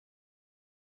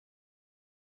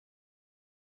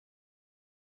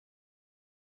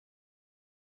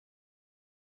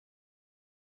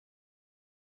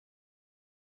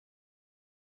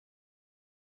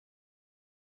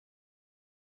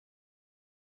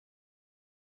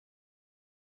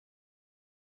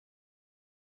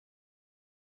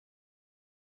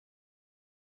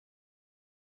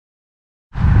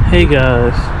Hey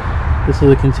guys, this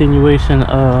is a continuation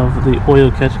of the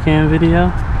oil catch can video.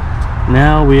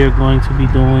 Now we are going to be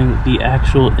doing the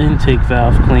actual intake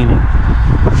valve cleaning.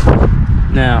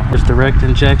 Now there's direct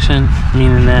injection,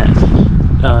 meaning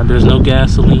that there's no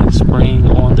gasoline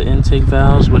spraying on the intake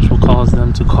valves, which will cause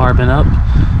them to carbon up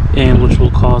and which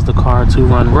will cause the car to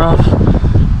run rough.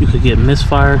 You could get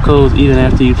misfire codes even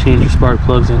after you change your spark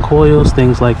plugs and coils,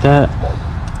 things like that.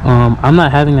 I'm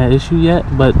not having that issue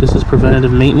yet, but this is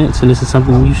preventative maintenance and this is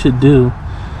something you should do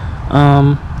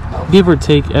give or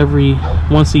take every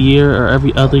once a year or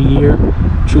every other year,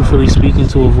 truthfully speaking,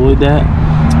 to avoid that.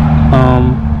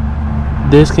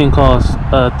 This can cost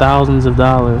thousands of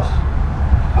dollars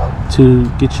to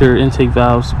get your intake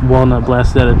valves walnut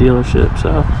blasted at a dealership.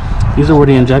 So these are where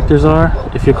the injectors are.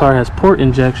 If your car has port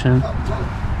injection,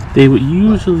 they would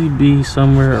usually be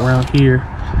somewhere around here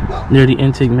near the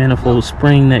intake manifold,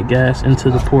 spraying that gas into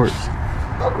the ports.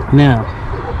 Now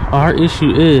our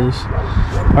issue is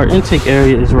our intake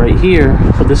area is right here,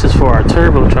 but this is for our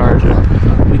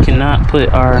turbocharger. We cannot put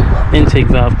our intake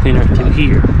valve cleaner through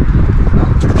here.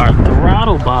 Our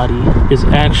throttle body is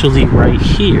actually right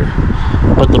here,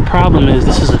 but the problem is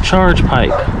this is a charge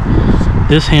pipe.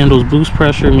 This handles boost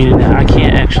pressure, meaning that I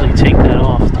can't actually take that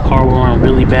off. The car will run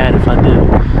really bad if I do.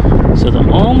 So the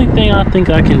only thing I think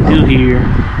I can do here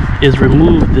is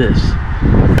remove this.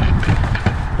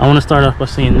 I want to start off by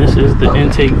saying this is the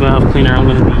intake valve cleaner I'm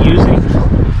going to be using.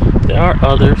 There are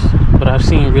others, but I've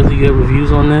seen really good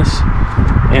reviews on this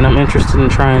and I'm interested in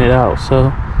trying it out. So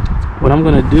what I'm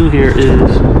going to do here is,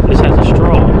 this has a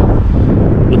straw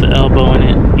with the elbow in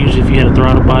it. Usually if you had a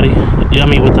throttle body, I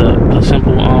mean with a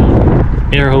simple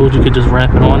air hose, you could just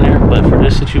wrap it on there, but for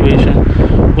this situation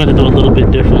I'm going to do it a little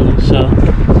bit differently. So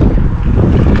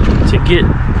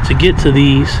to get to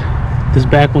these, this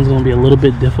back one's going to be a little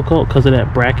bit difficult because of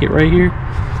that bracket right here.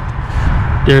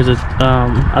 There's a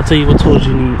I'll tell you what tools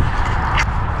you need.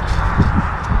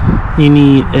 You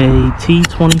need a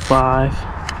T25,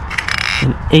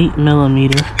 an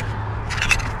 8mm.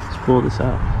 Let's pull this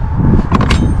out.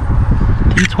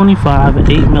 T25, an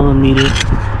 8mm,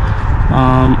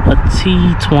 a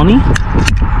T20,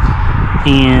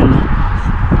 and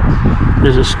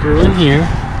there's a screw in here.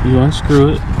 You unscrew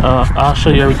it. I'll show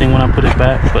you everything when I put it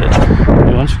back, but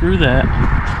you unscrew that.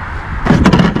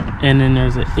 And then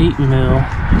there's an 8mm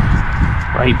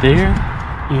right there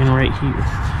and right here.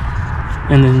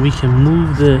 And then we can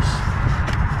move this.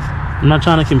 I'm not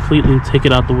trying to completely take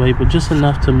it out the way, but just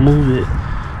enough to move it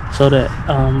so that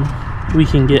we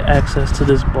can get access to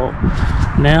this bolt.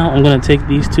 Now I'm going to take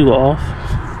these two off.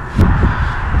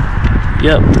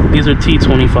 Yep, these are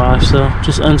T25, so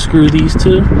just unscrew these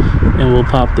two and we'll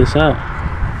pop this out.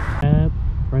 Tab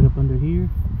right up under here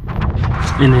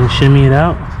and then shimmy it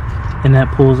out, and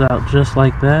that pulls out just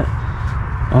like that.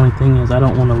 Only thing is I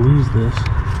don't want to lose this.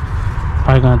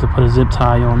 Probably gonna have to put a zip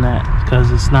tie on that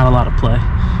because it's not a lot of play.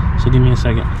 So give me a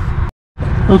second.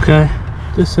 Okay,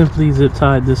 just simply zip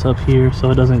tied this up here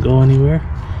so it doesn't go anywhere.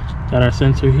 Got our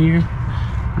sensor here.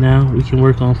 Now we can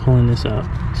work on pulling this out.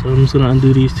 So I'm just gonna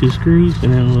undo these two screws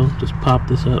and then we'll just pop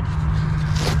this up.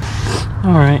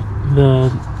 All right,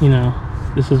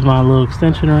 this is my little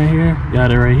extension right here.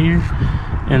 Got it right here.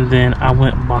 And then I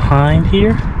went behind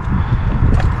here,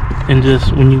 and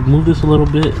just when you move this a little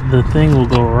bit, the thing will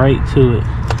go right to it.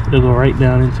 It'll go right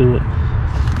down into it.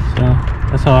 So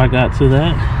that's how I got to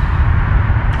that.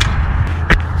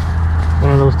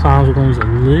 One of those times we're going to use a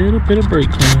little bit of brake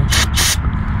cleaner,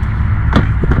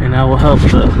 and that will help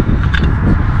the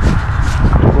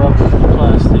rubber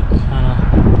plastic kind of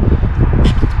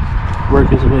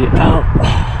work its way out.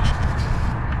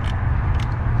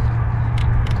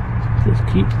 Just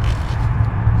keep,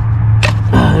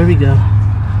 there we go,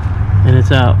 and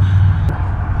it's out.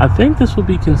 I think this will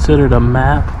be considered a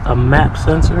MAP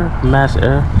sensor, mass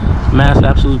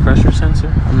absolute pressure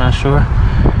sensor. I'm not sure,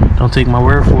 don't take my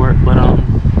word for it, but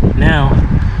now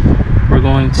we're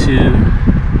going to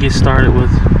get started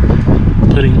with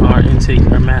putting our intake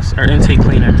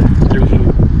cleaner through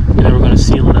here, and then we're going to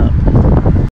seal it up.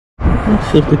 Let's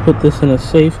simply put this in a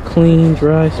safe, clean,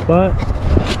 dry spot.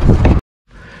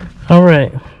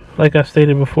 Alright, like I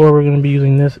stated before, we're going to be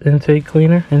using this intake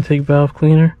valve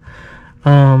cleaner.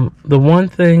 The one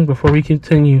thing before we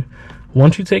continue,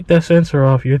 once you take that sensor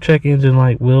off, your check engine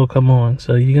light will come on.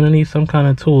 So you're going to need some kind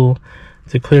of tool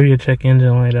to clear your check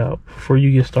engine light out before you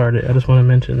get started. I just want to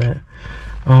mention that.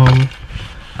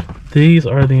 These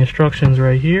are the instructions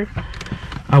right here.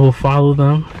 I will follow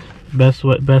them best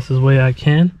way I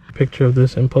can. Picture of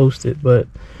this and post it. But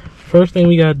first thing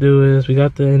we got to do is we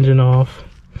got the engine off.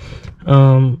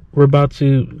 We're about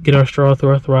to get our straw through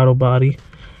our throttle body.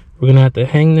 We're gonna have to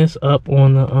hang this up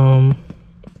on the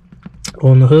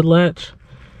hood latch.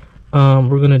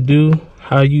 We're gonna do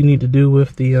how you need to do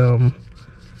with the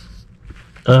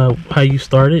how you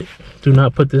start it. Do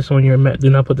not put this on your do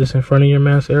not put this in front of your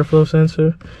mass airflow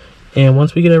sensor. And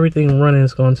once we get everything running,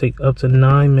 it's going to take up to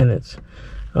 9 minutes.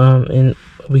 And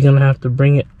we're gonna have to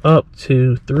bring it up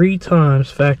to 3 times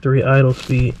factory idle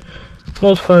speed.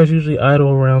 Most cars usually idle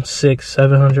around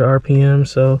 600-700 RPM,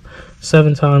 so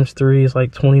 7 times 3 is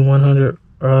like 2100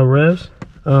 revs.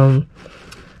 And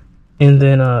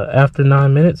then after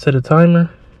 9 minutes, set a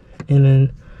timer, and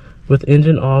then with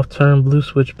engine off, turn blue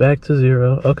switch back to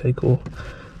 0. Okay, cool.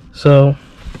 So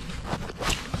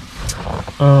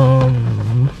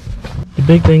the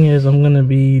big thing is I'm gonna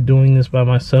be doing this by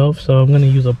myself, so I'm gonna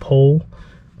use a pole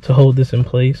to hold this in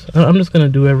place. I'm just gonna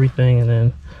do everything, and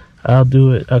then I'll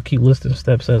keep listing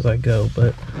steps as I go.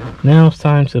 But now it's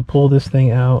time to pull this thing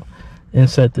out and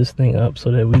set this thing up so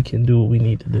that we can do what we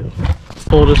need to do.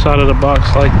 Pull this out of the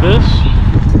box like this.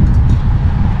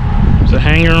 There's a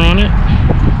hanger on it.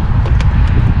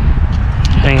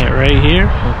 Hang it right here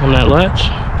on that latch.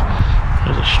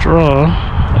 There's a straw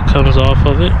that comes off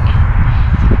of it.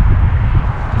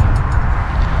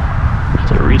 Have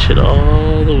to reach it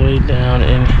all the way down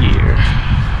in here.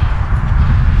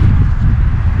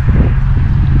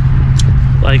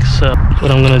 Like so. What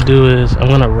I'm gonna do is I'm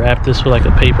gonna wrap this with like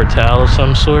a paper towel of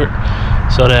some sort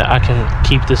so that I can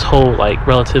keep this hole like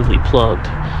relatively plugged.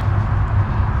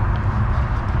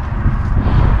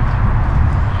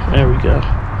 There we go.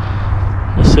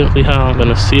 That's simply how I'm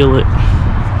gonna seal it.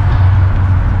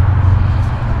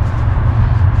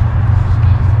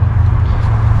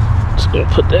 Just gonna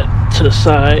put that to the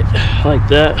side like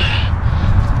that.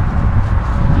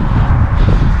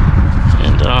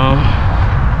 And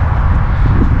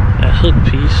that hook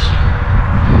piece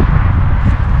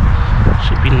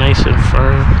should be nice and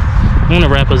firm. I'm gonna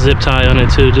wrap a zip tie on it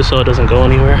too, just so it doesn't go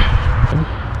anywhere.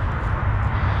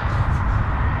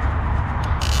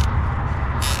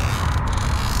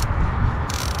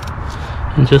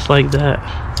 And just like that,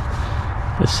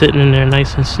 it's sitting in there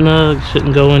nice and snug,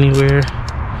 shouldn't go anywhere,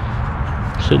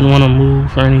 shouldn't want to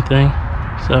move or anything.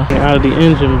 So out of the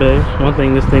engine bay, one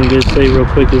thing this thing did say real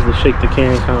quick is to shake the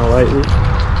can kind of lightly.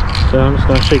 So I'm just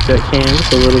going to shake that can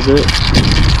just a little bit.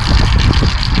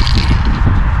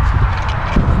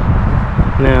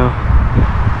 Now,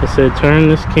 I said turn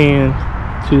this can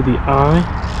to the eye.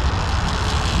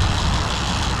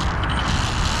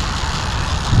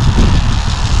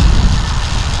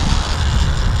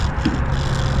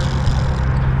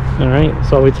 Alright,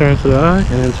 so we turn to the eye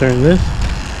and then turn this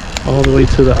all the way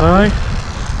to the eye.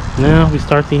 Now we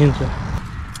start the engine.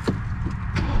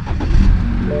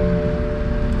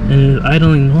 And it's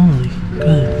idling normally.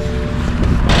 Good.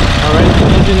 Alright, the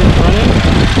engine is running.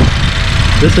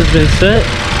 This has been set.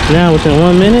 Now within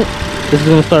 1 minute, this is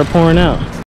going to start pouring out.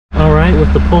 Alright,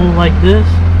 with the pull like this,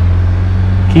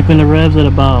 keeping the revs at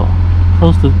about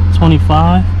close to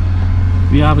 25.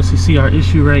 We obviously see our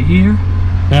issue right here.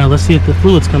 Now let's see if the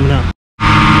fluid's coming out.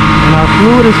 And our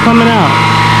fluid is coming out.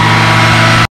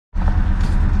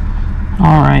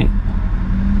 Alright.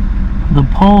 The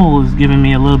pole is giving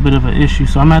me a little bit of an issue,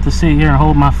 so I'm gonna have to sit here and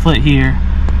hold my foot here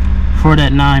for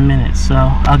that 9 minutes. So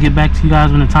I'll get back to you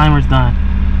guys when the timer's done.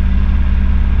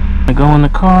 I'm gonna go in the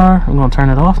car. I'm gonna turn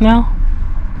it off now.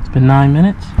 It's been 9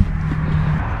 minutes.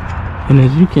 And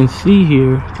as you can see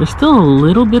here, there's still a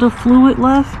little bit of fluid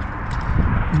left,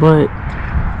 but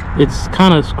it's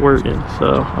kind of squirting.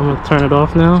 So I'm gonna turn it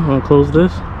off now. I'm gonna close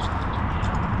this.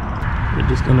 We're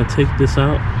just gonna take this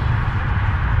out.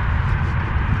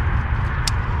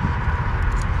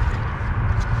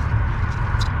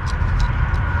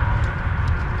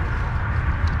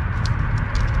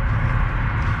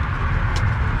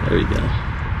 There we go.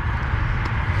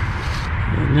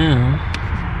 And now,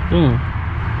 boom.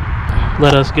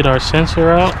 Let us get our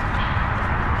sensor out.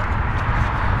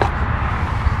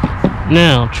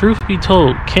 Now, truth be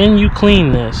told, can you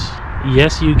clean this?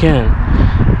 Yes, you can.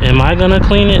 Am I gonna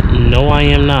clean it? No, I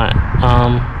am not.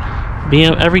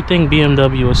 Everything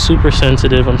BMW is super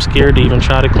sensitive. I'm scared to even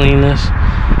try to clean this,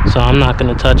 so I'm not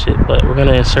gonna touch it. But we're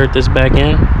gonna insert this back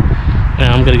in, and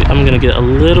I'm gonna get a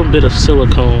little bit of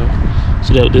silicone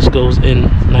so that this goes in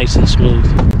nice and smooth.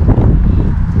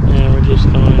 And we're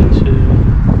just going to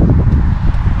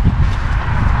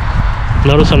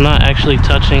notice I'm not actually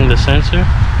touching the sensor.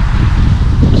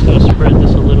 Just gonna spread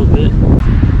this a little bit,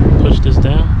 push this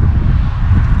down,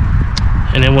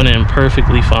 and it went in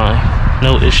perfectly fine,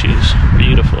 no issues.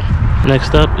 Beautiful.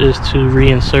 Next up is to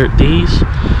reinsert these.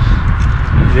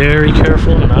 Be very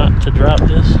careful not to drop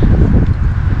this.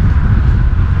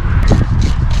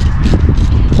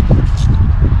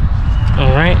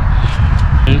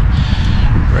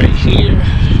 here.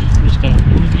 I'm just gonna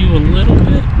move you a little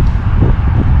bit.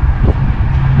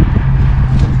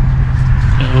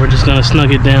 And we're just gonna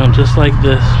snug it down just like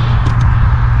this.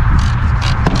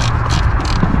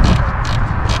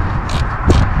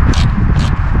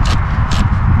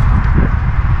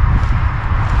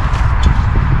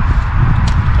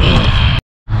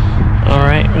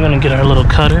 Alright, we're gonna get our little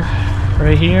cutter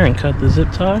right here and cut the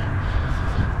zip tie.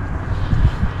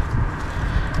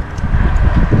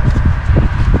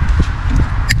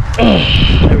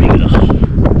 There we go.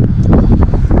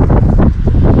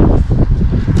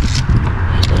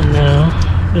 And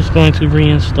now, just going to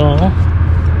reinstall.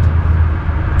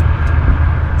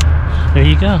 There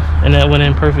you go. And that went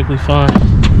in perfectly fine.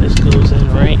 This goes in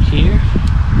right here.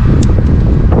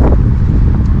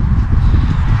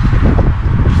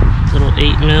 Little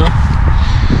 8mm.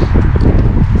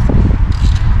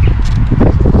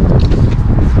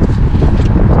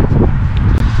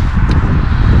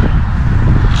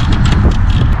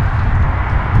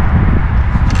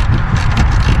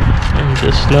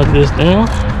 Just snug this down.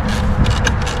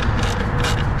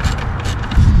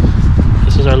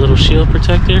 This is our little shield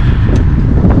protector,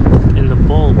 and the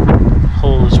bolt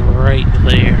hole is right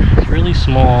there. It's really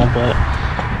small, but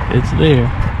it's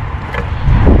there.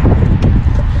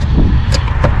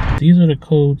 These are the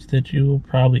codes that you will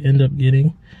probably end up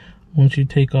getting once you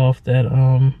take off that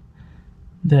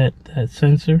that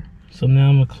sensor. So now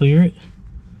I'm gonna clear it.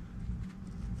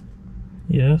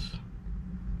 Yes.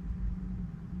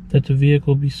 That the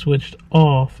vehicle be switched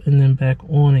off and then back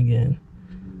on again.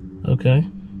 Okay.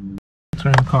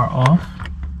 Turn the car off.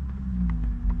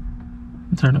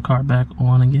 Turn the car back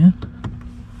on again.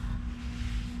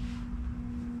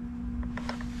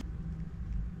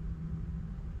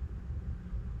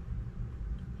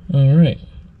 Alright.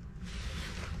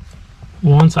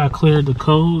 Once I cleared the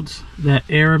codes, that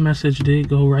error message did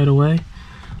go right away.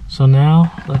 So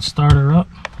now let's start her up.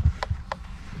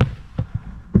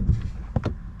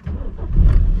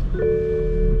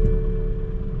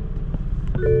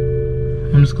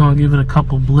 I'm just gonna give it a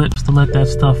couple blips to let that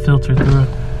stuff filter through.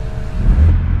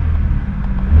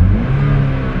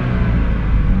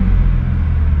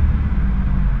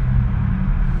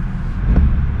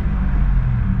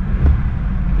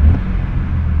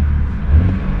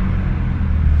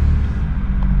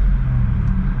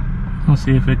 Let's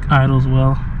see if it idles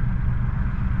well.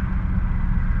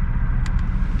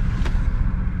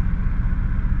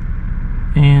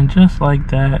 And just like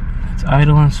that, it's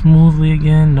idling smoothly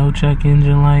again. No check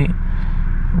engine light.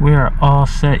 We are all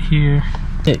set here.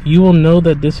 You will know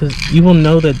that this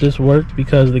worked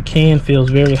because the can feels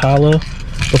very hollow.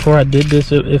 Before I did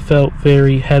this, it felt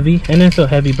very heavy, and it felt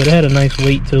heavy, but it had a nice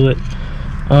weight to it.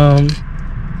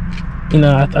 You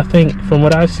know, I think from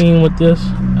what I've seen with this,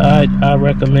 I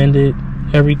recommend it.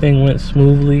 Everything went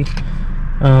smoothly.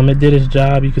 It did its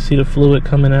job. You can see the fluid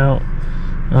coming out.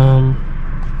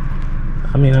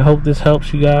 I mean, I hope this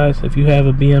helps you guys. If you have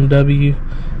a BMW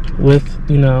with,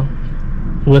 you know,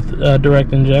 with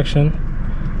direct injection,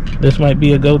 this might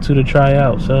be a go-to to try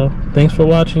out. So thanks for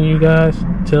watching, you guys.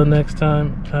 Till next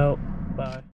time, out. Bye.